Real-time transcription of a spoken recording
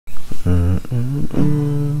Hey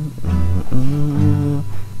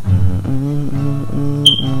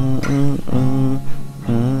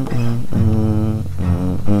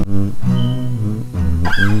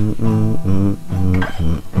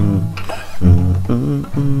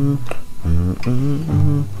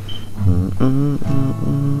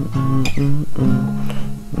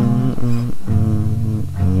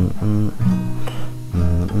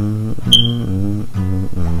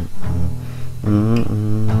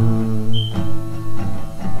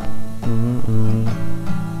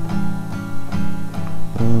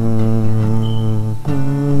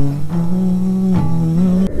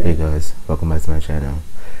guys, welcome back to my channel.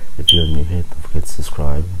 If you're new here, don't forget to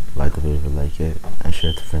subscribe, like the video if you like it, and share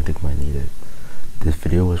it to friends who might need it. This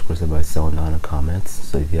video was requested by someone down in the comments,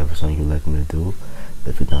 so if you have something you'd like me to do,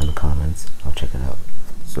 leave it down in the comments, I'll check it out.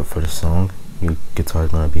 So for the song, your guitar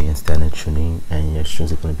is going to be in standard tuning, and your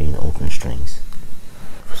strings are going to be in open strings.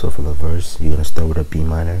 So for the verse, you're going to start with a B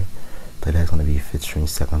minor, but that's going to be 5th string,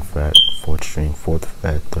 2nd fret, 4th string, 4th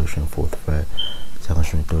fret, 3rd string, 4th fret, 2nd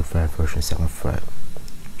string, 3rd fret, 1st string, 2nd fret.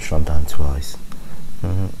 Strum down twice.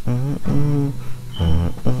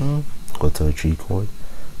 Go to a G chord.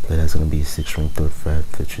 Play that's gonna be 6th string, 3rd fret,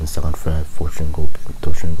 5th string, 2nd fret, 4th string open,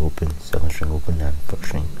 3rd string open, 2nd string open, and 1st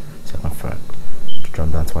string, 2nd fret. Strum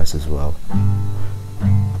down twice as well.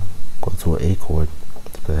 Go to an A chord.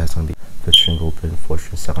 Play that's gonna be 5th string open, 4th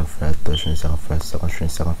string, 2nd fret, 3rd string, 2nd fret, 2nd string,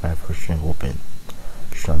 2nd fret, 1st string open.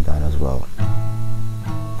 Strum down as well.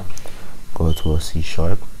 Go to a C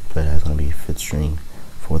sharp. Play that's gonna be 5th string,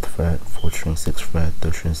 4th fret, 4th string, 6th fret,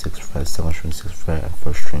 3rd string, 6th fret, 2nd string, 6th fret, and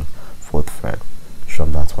 1st string, 4th fret.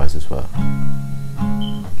 Strum down twice as well.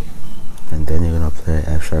 And then you're gonna play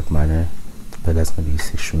F sharp minor. But that's gonna be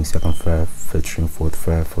 6th string, 2nd fret, 5th string, 4th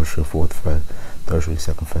fret, 1st string, 4th fret, 3rd string,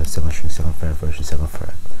 2nd fret, 2nd string, 2nd fret, 1st string, 2nd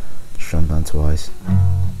fret. Strum down twice.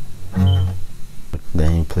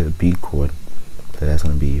 Then you play the B chord. Play that's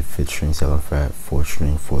gonna be 5th string, 2nd fret, 4th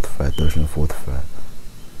string, 4th fret, 3rd string, 4th fret,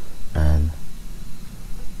 and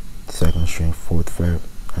 2nd string, 4th fret,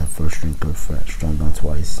 and 1st string, 3rd fret. Strum down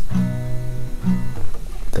twice.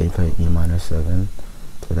 Then you play E minor 7.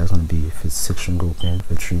 So that's gonna be 6th string open,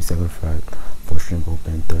 5th string, 2nd fret, 4th string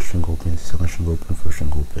open, 3rd string open, 2nd string open, 1st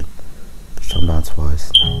string open. Strum down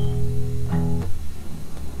twice.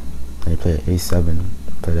 Then you play A7.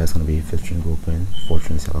 So that's gonna be 5th string open, 4th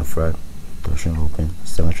string, 2nd fret, 3rd string open,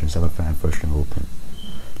 2nd string, 2nd fret, and 1st string open.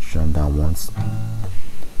 Strum down once.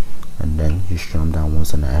 And then you strum down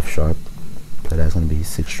once on the F sharp. So that's gonna be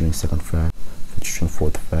 6th string, 2nd fret, 5th string,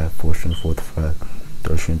 4th fret, 4th string, 4th fret,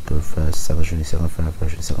 3rd string, 3rd fret, 2nd string, 2nd fret, 1st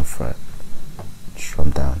string, 2nd fret. Strum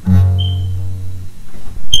down.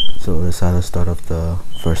 So this is how the start of the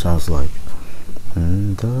verse sounds like.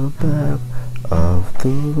 In the back of the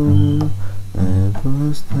room, it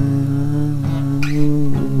was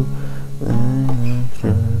you, and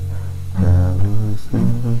that was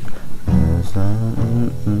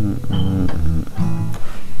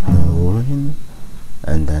knowing,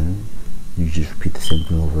 and then you just repeat the same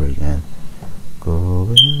thing over again.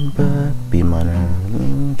 Going back, B minor,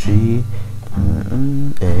 G,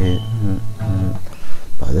 A.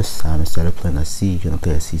 By this time, instead of playing a C, you're gonna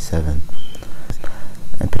play a C7,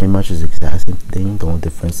 and pretty much it's the exact same thing. The only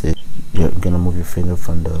difference is you're gonna move your finger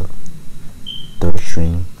from the 3rd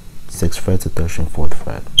string, 6th fret to 3rd string, 4th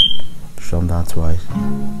fret. Strum down twice.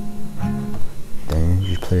 Then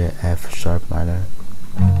you play an F sharp minor,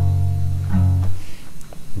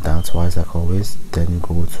 down twice like always. Then you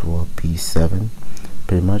go to a B7.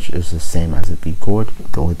 Pretty much it's the same as a B chord.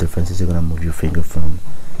 The only difference is you're gonna move your finger from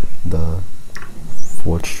the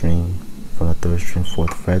 4th string, from the 3rd string,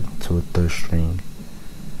 4th fret to a 3rd string,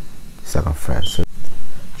 2nd fret. So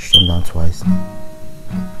strum down twice.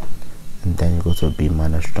 And then you go to a B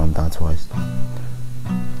minor, strum down twice.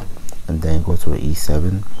 And then go to an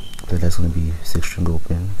E7. So that's going to be 6th string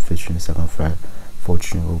open, 5th string, 2nd fret, 4th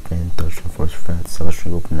string open, 3rd string, 4th fret, 2nd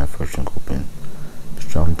string open, and 1st string open.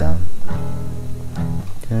 Strum down.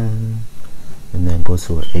 And then go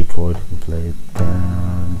to an A chord and play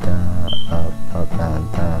down, down, up, down,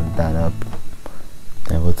 down, down, up.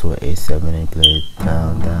 Then go to an A7 and play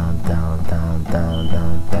down, down, down, down, down,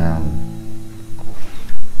 down, down.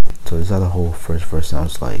 So this is how the whole first verse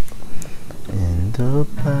sounds like. In the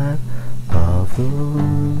back of the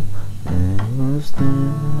room, it was there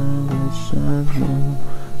which I knew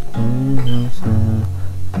it was there.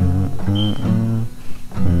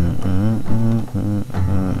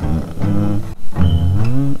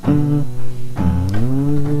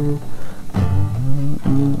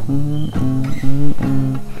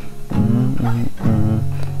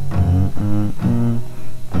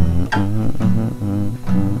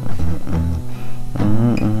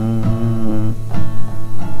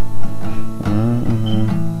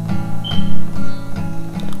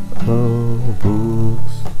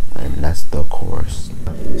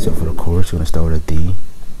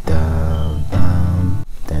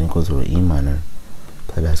 go to an E minor.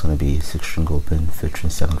 Playback's gonna be 6th string open, 5th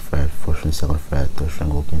string 2nd fret, 4th string 2nd fret, 3rd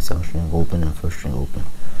string open, 2nd string open, and 1st string open.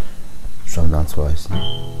 Strum down twice.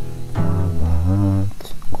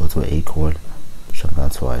 Go to an A chord, strum down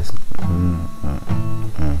twice. And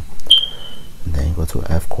then you go to an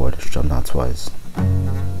F chord, strum down twice.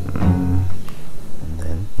 And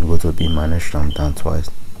then you go to a B minor, strum down twice.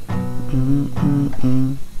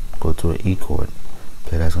 Go to an E chord.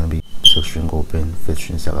 Playback's gonna be 6th string open, 5th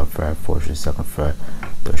string 2nd fret, 4th string 2nd fret,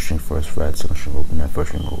 3rd string 1st fret, 2nd string open, and 1st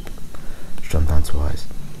string open. Strum down twice.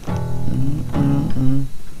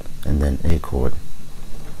 And then A chord.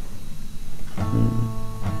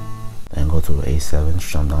 And go to A7,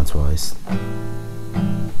 strum down twice.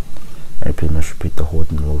 And pretty much repeat the whole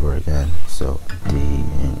thing over again. So D,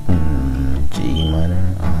 G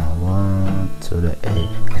minor, 1 to the A,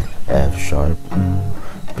 F sharp,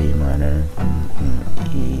 B minor,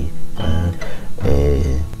 E,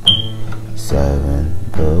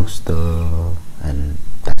 A7, Bookstore, and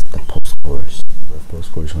that's the post chorus. The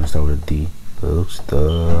post chorus is gonna start with a D,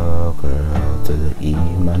 Bookstore Girl to the E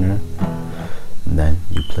minor, and then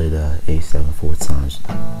you play the A7 4 times.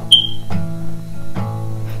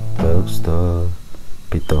 Bookstore,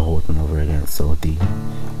 repeat the whole thing over again. So D,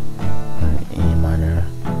 E minor,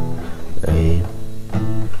 A,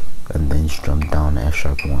 and then you strum down the F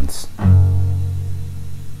sharp once.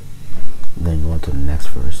 Then you go on to the next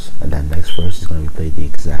verse, and that next verse is going to be played the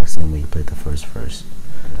exact same way you played the first verse.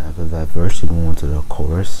 And after that verse, you go on to the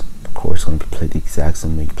chorus. The chorus is going to be played the exact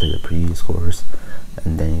same way you played the previous chorus,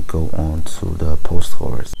 and then you go on to the post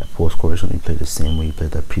chorus. The post chorus is going to be played the same way you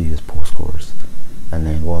played the previous post chorus, and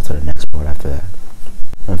then go on to the next part after that.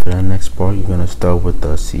 And for that next part, you're going to start with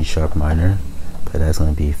the C sharp minor. But that's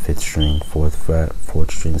going to be 5th string, 4th fret,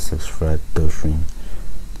 4th string, 6th fret, 3rd string,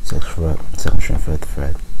 6th fret, 2nd string, 5th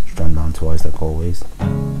fret. Strum down twice like always.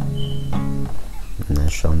 And then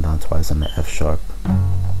strum down twice on the F sharp.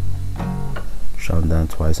 Strum down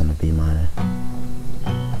twice on the B minor.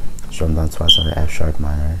 Strum down twice on the F sharp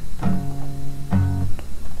minor. And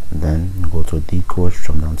then you go to a D chord,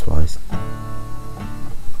 strum down twice.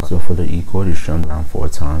 So for the E chord, you strum down 4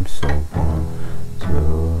 times. So 1,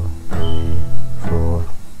 2, 3, 4.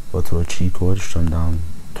 Go to a G chord, strum down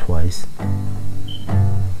twice.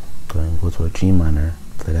 Then go to a G minor.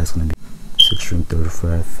 Play that's gonna be 6th string 3rd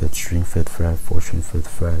fret, 5th string 5th fret, 4th string 5th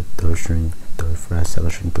fret, 3rd string 3rd fret,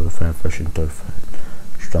 2nd string 3rd fret, 1st string 3rd fret.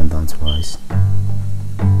 Strum down twice.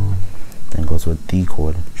 Then go to a D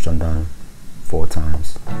chord, strum down 4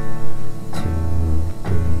 times. 2,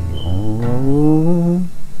 3, oh.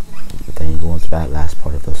 Then you go into that last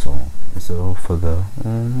part of the song. So for the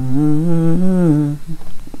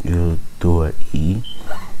you do a E.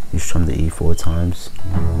 You strum the E 4 times.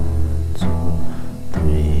 1, 2,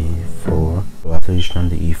 3, 4. So after you strum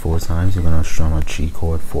the E 4 times, you're gonna strum a G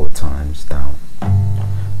chord 4 times down.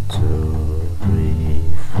 2, 3,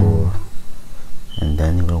 4. And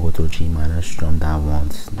then you're gonna go to a G minor, strum down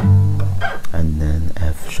once. And then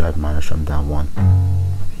F sharp minor, strum down 1.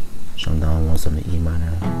 Strum down once on the E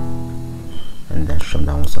minor. And then strum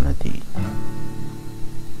down once on the D.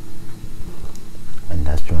 And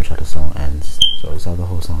that's pretty much how the song ends. So it's how the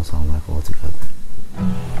whole song sounds like all together.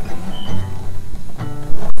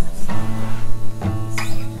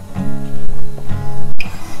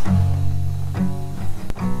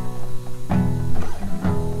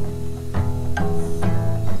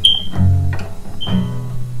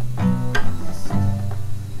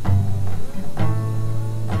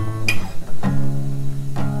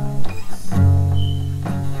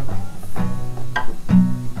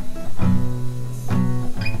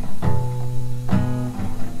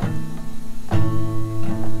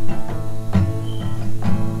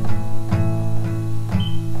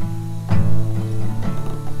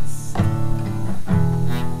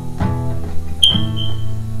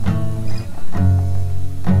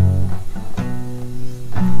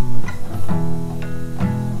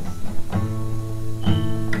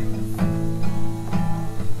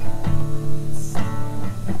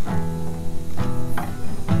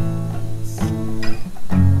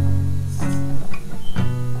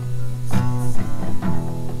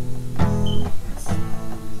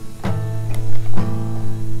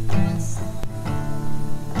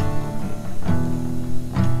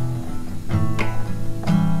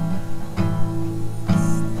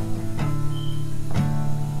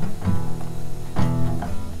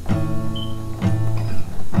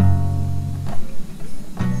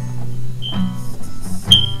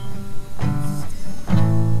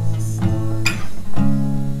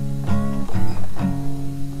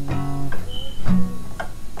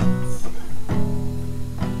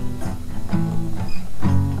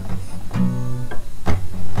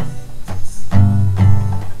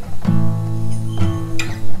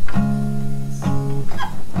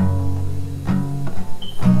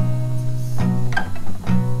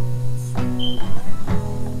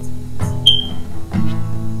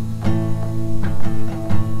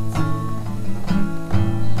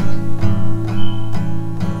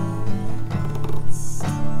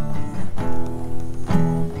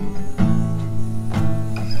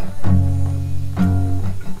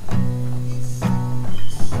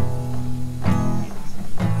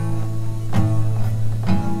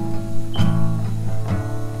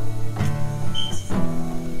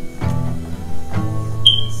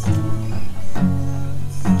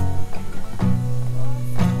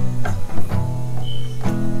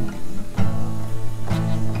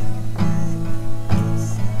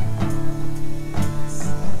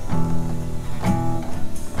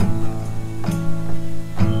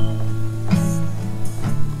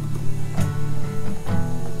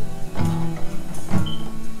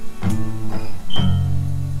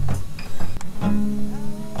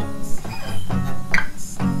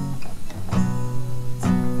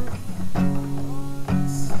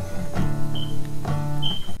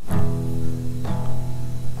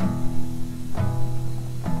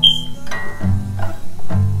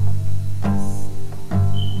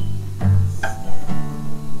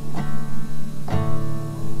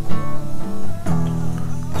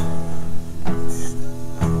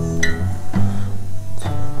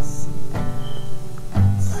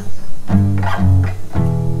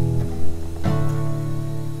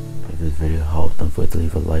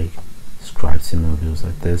 similar videos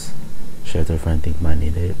like this. Share it to a friend think might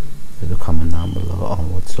need it. Leave a comment down below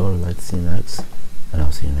on what story you'd like to see next, and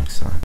I'll see you next time.